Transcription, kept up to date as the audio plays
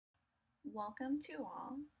Welcome to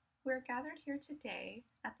all. We're gathered here today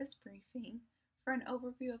at this briefing for an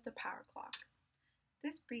overview of the power clock.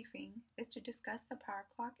 This briefing is to discuss the power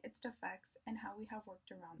clock, its defects, and how we have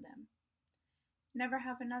worked around them. Never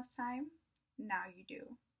have enough time? Now you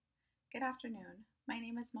do. Good afternoon. My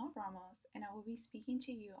name is Mel Ramos, and I will be speaking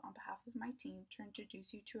to you on behalf of my team to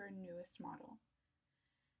introduce you to our newest model.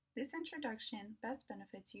 This introduction best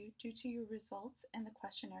benefits you due to your results and the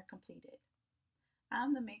questionnaire completed. I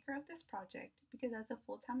am the maker of this project because as a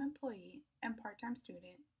full-time employee and part-time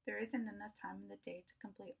student, there isn't enough time in the day to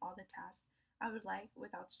complete all the tasks I would like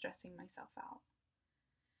without stressing myself out.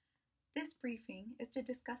 This briefing is to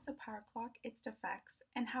discuss the power clock, its defects,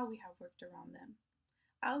 and how we have worked around them.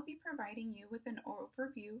 I will be providing you with an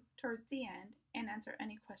overview towards the end and answer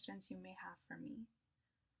any questions you may have for me.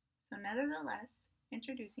 So nevertheless,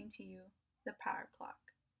 introducing to you the power clock.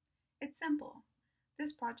 It's simple.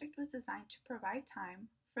 This project was designed to provide time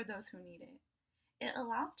for those who need it. It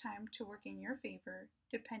allows time to work in your favor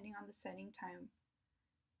depending on the setting time.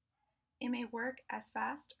 It may work as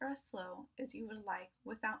fast or as slow as you would like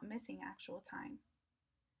without missing actual time.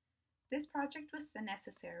 This project was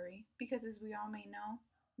necessary because, as we all may know,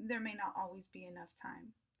 there may not always be enough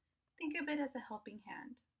time. Think of it as a helping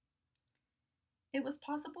hand. It was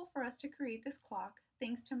possible for us to create this clock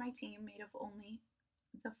thanks to my team made of only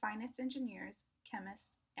the finest engineers,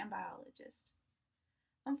 chemists, and biologists.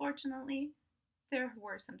 Unfortunately, there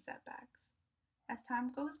were some setbacks. As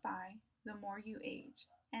time goes by, the more you age,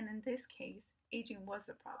 and in this case, aging was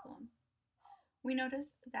a problem. We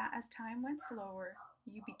noticed that as time went slower,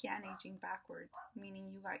 you began aging backwards,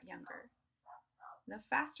 meaning you got younger. The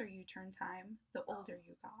faster you turned time, the older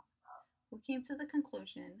you got. We came to the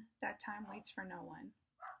conclusion that time waits for no one.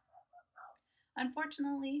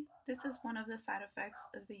 Unfortunately, this is one of the side effects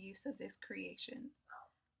of the use of this creation.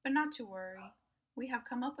 But not to worry, we have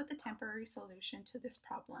come up with a temporary solution to this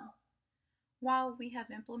problem, while we have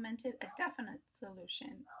implemented a definite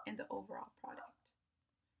solution in the overall product.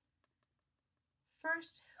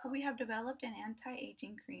 First, we have developed an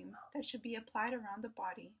anti-aging cream that should be applied around the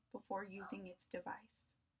body before using its device.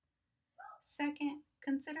 Second,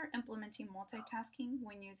 consider implementing multitasking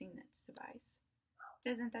when using this device.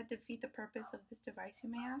 Doesn't that defeat the purpose of this device, you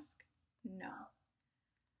may ask? No.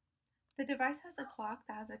 The device has a clock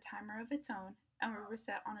that has a timer of its own and will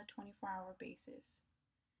reset on a 24-hour basis.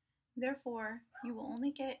 Therefore, you will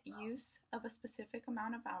only get use of a specific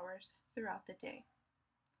amount of hours throughout the day.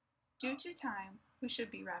 Due to time, we should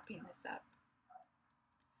be wrapping this up.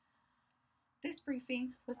 This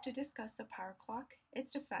briefing was to discuss the power clock,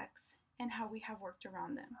 its defects, and how we have worked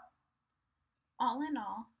around them. All in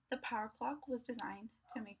all, the power clock was designed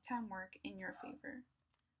to make time work in your favor.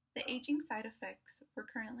 The aging side effects we're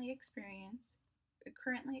currently experiencing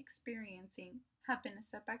have been a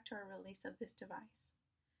setback to our release of this device.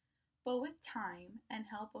 But with time and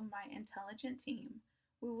help of my intelligent team,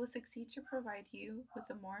 we will succeed to provide you with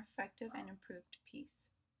a more effective and improved piece.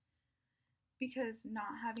 Because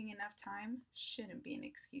not having enough time shouldn't be an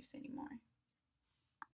excuse anymore.